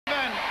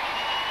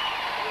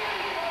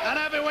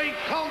heavyweight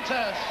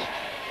contest.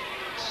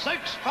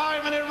 6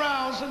 5-minute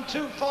rounds and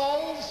 2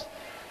 falls.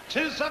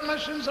 2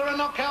 submissions or a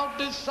knockout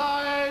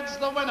decides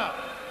the winner.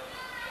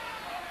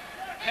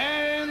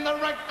 In the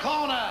red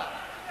corner,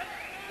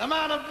 the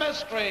man of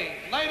mystery,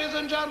 ladies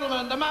and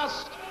gentlemen, the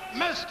masked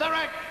Mr.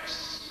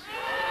 X.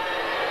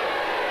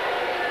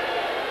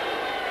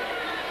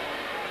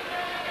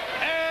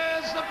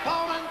 His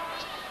opponent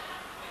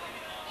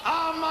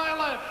on my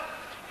left,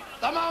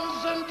 the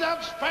Mountain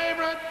Depth's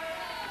favorite,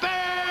 Big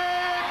Daddy.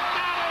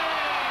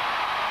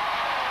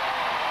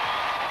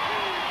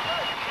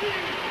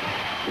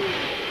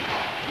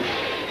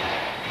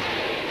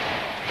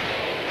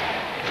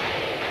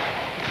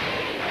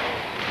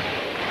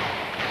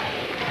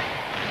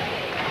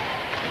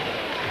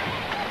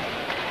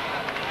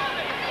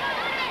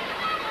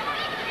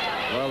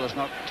 Well, there's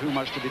not too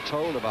much to be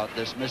told about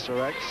this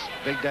Mr. X.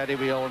 Big Daddy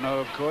we all know,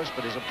 of course,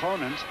 but his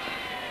opponent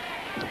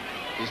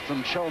is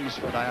from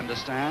Chelmsford, I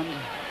understand,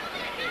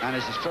 and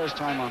it's his first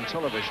time on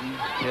television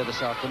here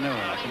this afternoon,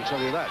 I can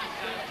tell you that.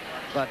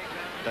 But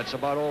that's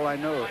about all I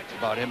know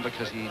about him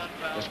because he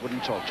just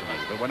wouldn't talk to me.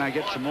 But when I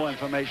get some more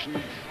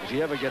information, if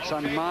he ever gets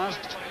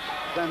unmasked,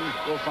 then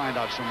we'll find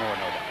out some more,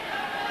 no doubt.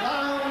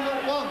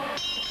 Round 1.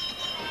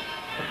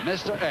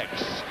 Mr.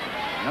 X,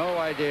 no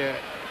idea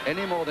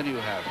any more than you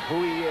have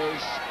who he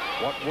is,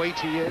 what weight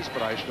he is,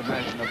 but I should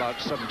imagine about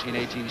 17,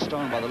 18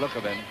 stone by the look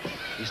of him.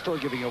 He's still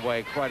giving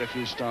away quite a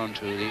few stone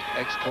to the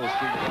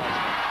ex-Coldstream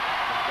Guardsman.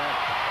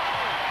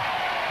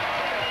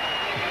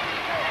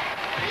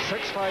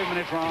 6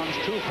 5-minute rounds,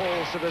 2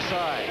 falls to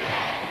decide.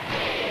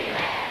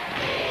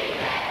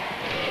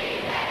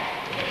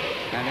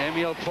 And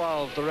Emil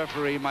Twelve, the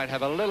referee, might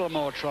have a little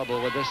more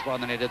trouble with this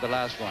one than he did the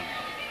last one.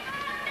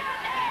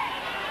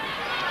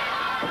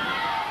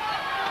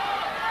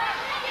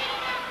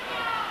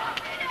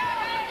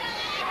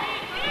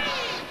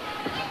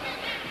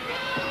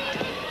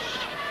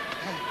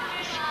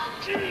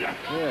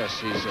 Yes,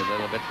 he's a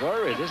little bit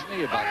worried, isn't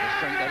he, about the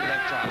strength of that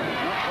left arm.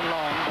 Not for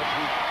long, but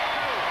he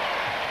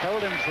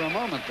held him for a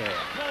moment there.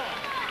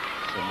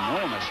 It's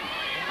enormous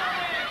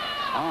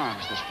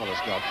arms this fellow's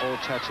got, all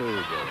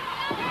tattooed.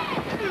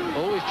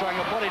 Oh, he's trying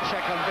a body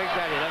check on Big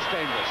Daddy. That's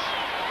dangerous.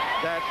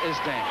 That is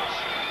dangerous.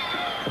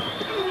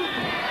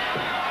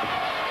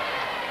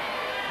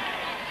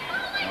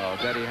 Oh,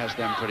 Daddy has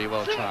them pretty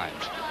well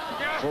timed.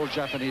 Full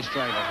Japanese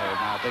stranglehold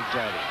now, Big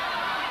Daddy.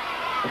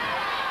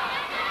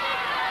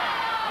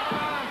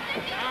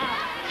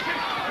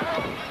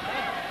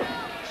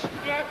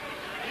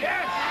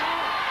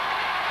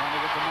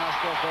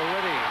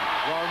 Already,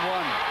 round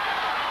 1.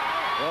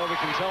 Well, we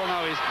can tell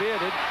now he's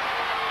bearded.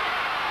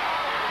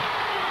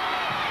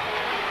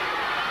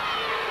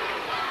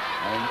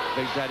 And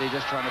Big Daddy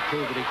just trying to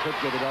prove that he could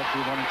get it off if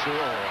he wanted to,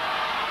 or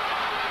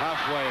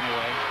halfway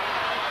anyway.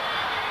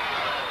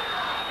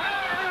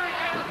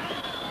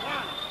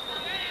 1,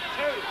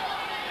 2,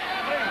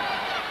 3,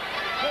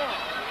 4,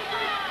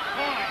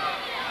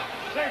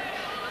 5, 6.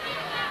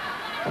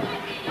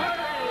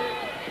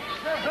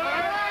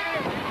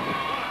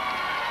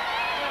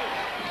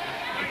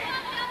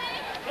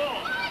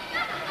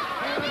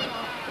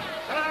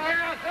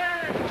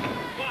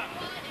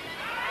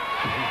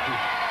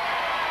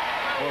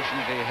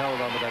 Fortunately, he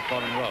held onto that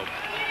bottom rope.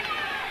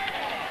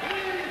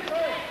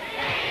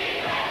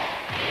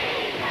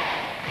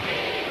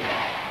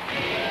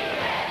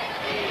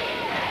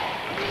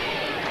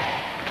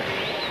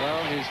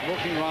 Well, he's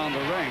walking around the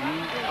ring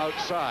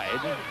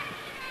outside.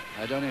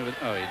 I don't even...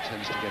 Oh, he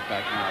tends to get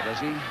back now, does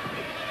he?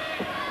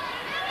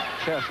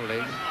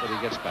 Carefully, but he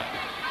gets back.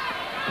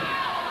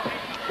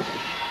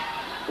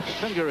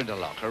 Finger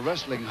interlock, a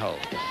wrestling hold.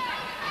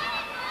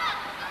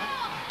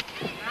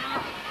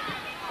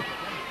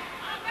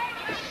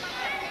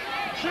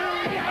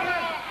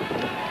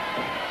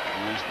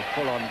 There's the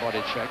full-on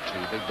body check to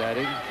Big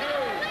Daddy.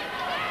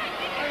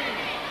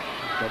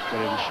 Got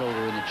him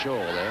shoulder in the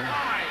jaw there.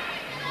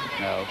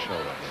 No,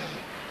 shoulder.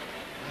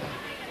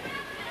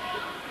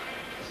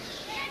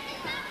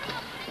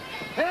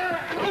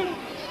 Again,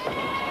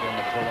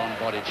 the full-on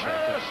body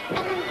check.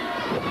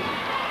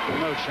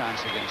 No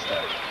chance against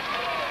that.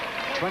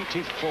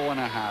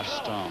 24.5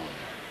 stone.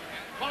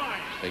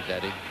 Big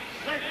Daddy.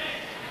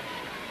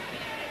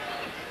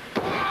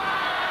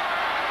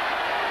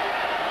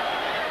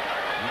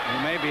 He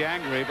may be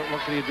angry, but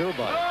what can you do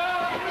about it?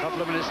 A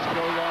couple of minutes to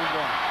go, round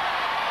 1.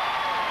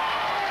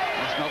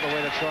 That's not the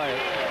way to try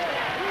it.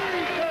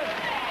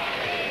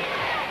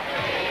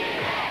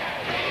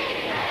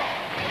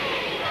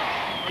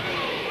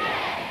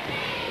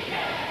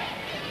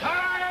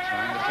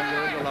 Trying the finger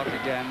in the lock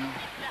again.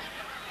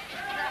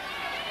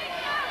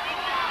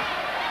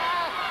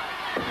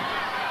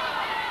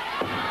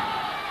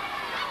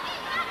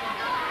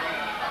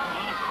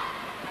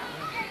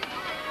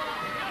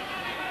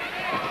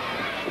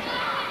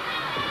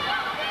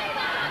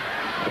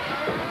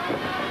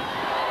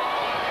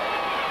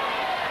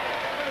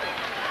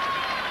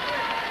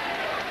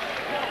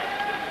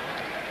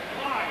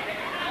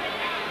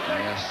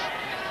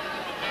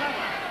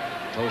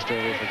 Toast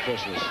early for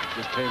Christmas.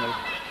 Just came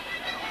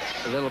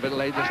A little bit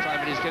late this time,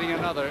 but he's getting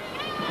another.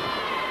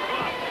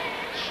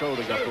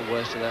 Shoulder got the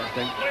worst of that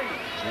thing,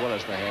 as well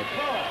as the head.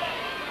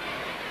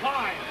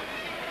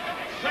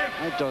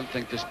 I don't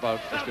think this bout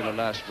is going to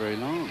last very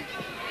long.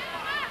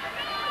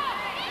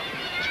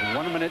 There's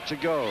 1 minute to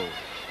go.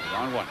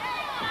 Round one.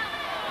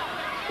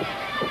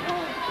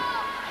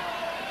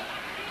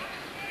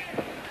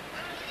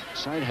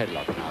 Side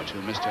headlock now to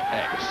Mr.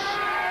 X.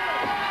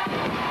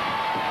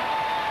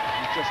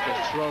 He just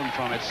gets thrown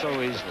from it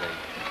so easily.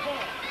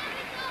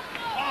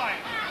 5,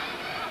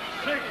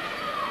 6,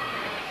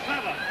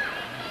 7,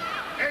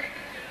 8.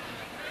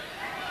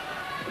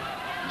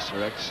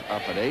 Mr. X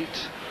up at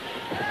 8.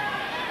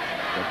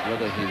 But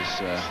whether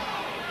he's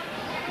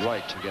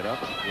right to get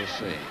up, we'll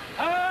see.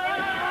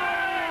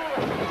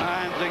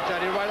 And Big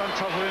Daddy right on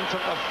top of him,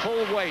 took the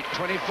full weight,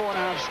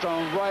 24.5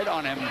 stone, right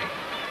on him. 5,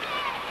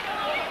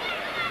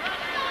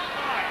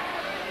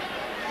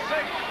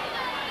 6,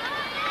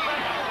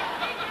 7.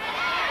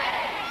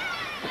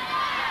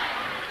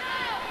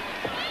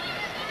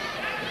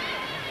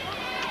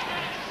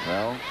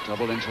 Well,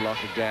 double interlock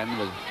again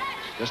with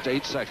just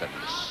 8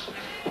 seconds.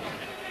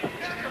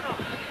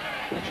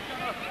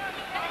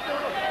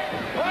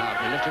 Now,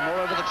 he lifted him all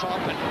over the top,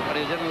 but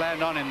he didn't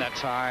land on him that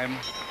time.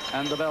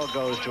 And the bell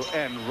goes to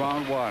end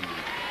round one.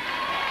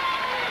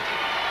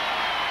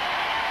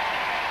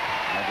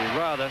 I'd be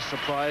rather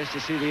surprised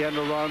to see the end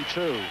of round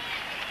two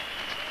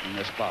in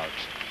this bout.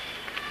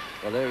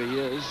 Well, there he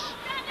is.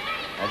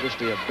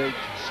 Obviously a big,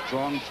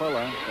 strong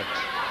fella, but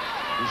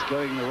he's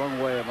going the wrong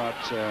way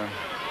about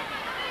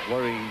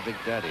worrying Big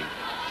Daddy.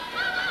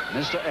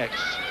 Mr.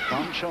 X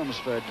from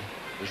Chelmsford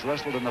was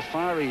wrestled in the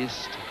Far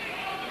East.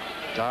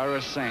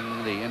 Dara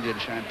Singh, the Indian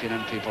champion,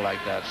 and people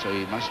like that, so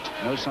he must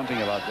know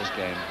something about this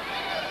game.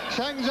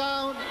 Seconds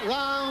out,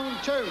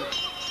 round two.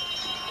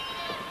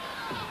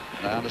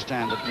 And I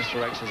understand that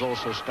Mr. X has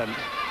also spent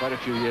quite a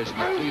few years in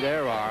the Fleet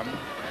Air Arm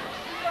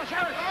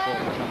before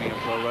becoming a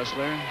pro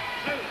wrestler.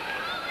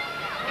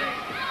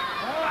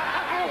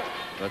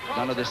 But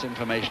none of this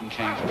information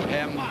came from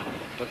him,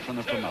 but from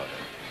the promoter.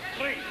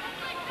 3,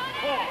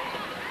 4,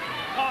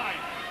 5,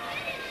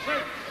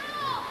 6,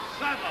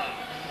 7.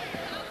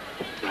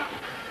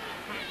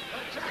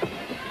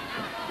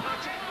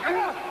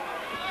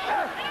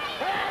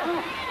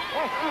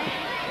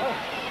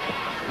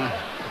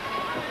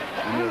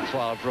 And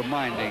Claude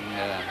reminding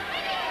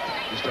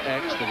Mr.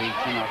 X that he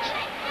cannot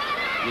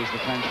use the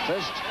clenched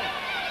fist,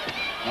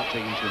 not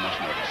taking too much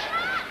notice.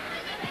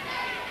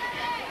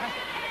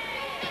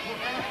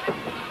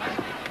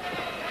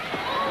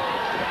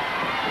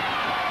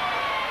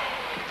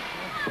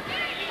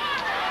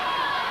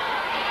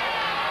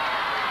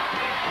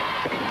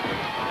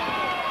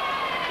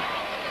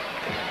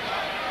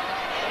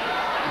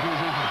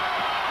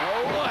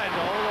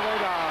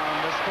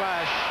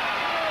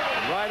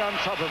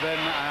 Top of him, and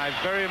I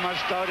very much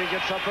doubt he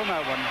gets up from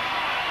that one.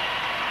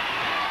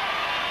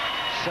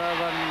 7.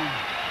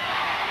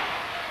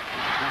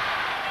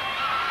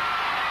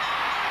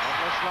 That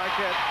looks like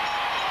it.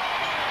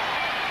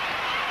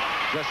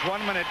 Just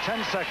 1 minute,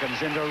 10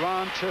 seconds into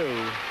round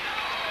two.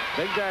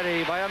 Big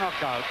Daddy by a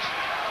knockout.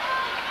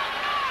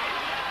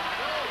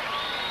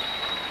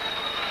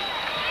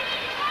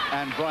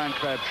 And Brian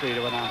Crabtree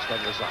to announce that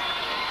result.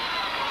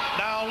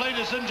 Now,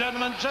 ladies and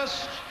gentlemen,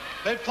 just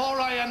before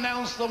I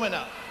announce the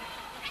winner,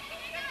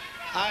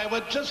 I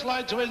would just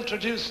like to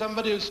introduce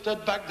somebody who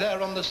stood back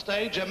there on the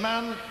stage, a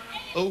man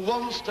who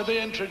wants to be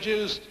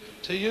introduced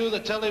to you, the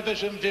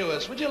television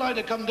viewers. Would you like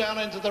to come down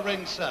into the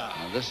ring, sir?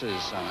 Now, this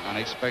is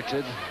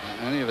unexpected.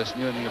 Any of us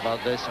knew anything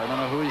about this. I don't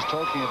know who he's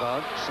talking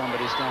about.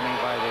 Somebody standing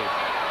by the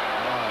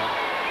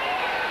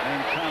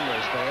main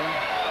cameras there.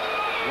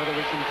 Whether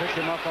we can pick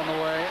him up on the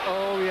way.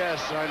 Oh,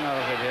 yes, I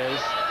know who it is.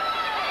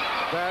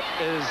 That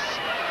is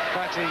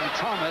Fatty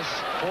Thomas,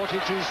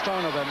 42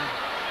 stone of him.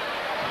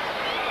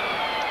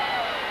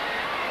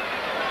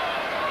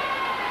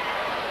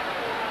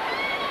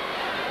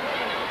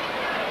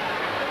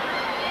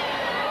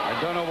 I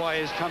don't know why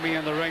he's coming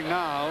in the ring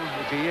now,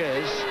 if he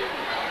is.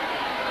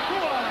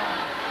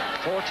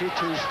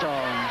 42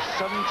 stone,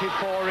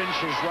 74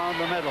 inches round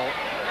the middle.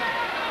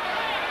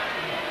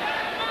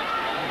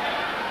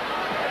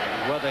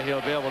 Whether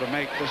he'll be able to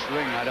make this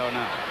ring, I don't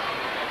know.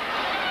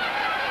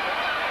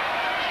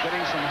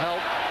 Getting some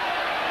help.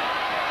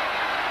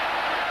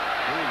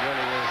 He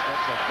really is,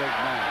 that's a big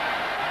man.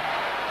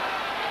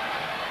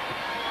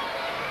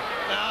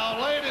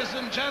 Now, ladies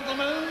and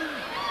gentlemen,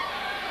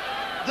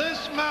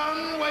 this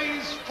man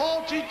weighs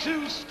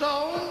 42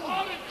 stone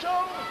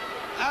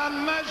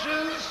and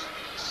measures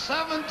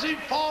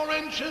 74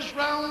 inches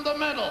round the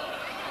middle.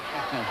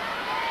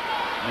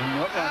 And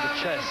not round the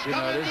chest, you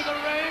notice. Into the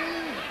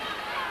ring,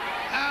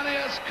 and he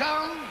has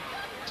come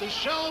to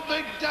show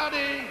Big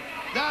Daddy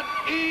that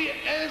he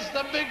is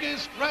the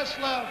biggest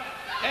wrestler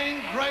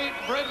in Great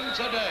Britain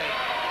today.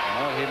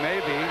 Well, he may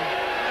be.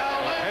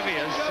 Now, Well,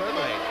 heaviest,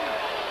 certainly.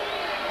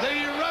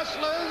 The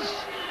wrestlers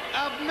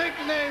have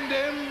nicknamed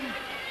him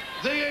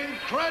the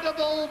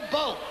Incredible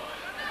Bulk.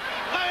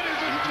 Ladies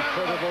and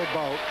gentlemen, Incredible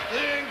Bulk.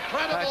 the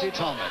Incredible Fatty Bulk.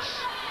 Thomas.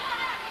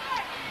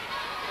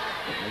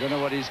 I don't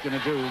know what he's going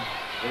to do,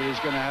 whether he's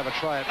going to have a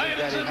try at Big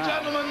Ladies Daddy and now.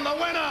 gentlemen, the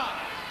winner,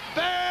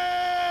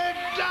 Big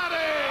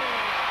Daddy!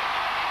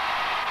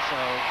 So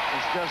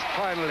it's just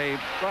finally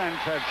Brian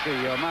Crabtree,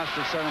 your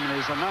master of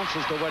ceremonies,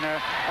 announces the winner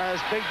as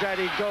Big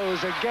Daddy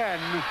goes again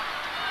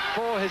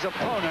for his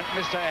opponent,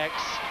 Mr. X,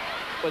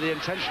 with the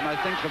intention, I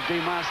think, of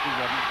demasking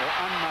him, or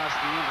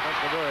unmasking him, if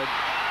that's the word.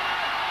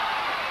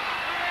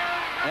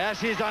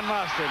 Yes, he's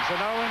unmasked him, so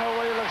now we know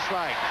what he looks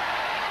like.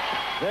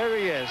 There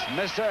he is,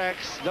 Mr.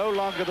 X, no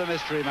longer the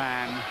mystery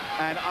man,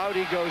 and out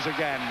he goes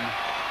again.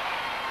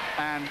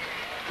 And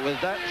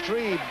with that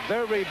three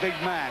very big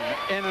men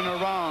in and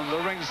around the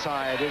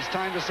ringside, it's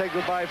time to say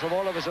goodbye from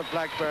all of us at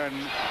Blackburn.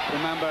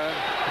 Remember,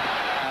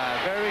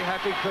 very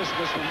happy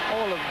Christmas from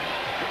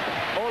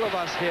all of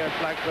us here at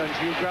Blackburn.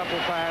 To you Grapple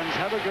fans,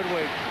 have a good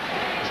week.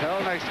 Till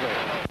next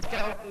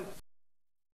week.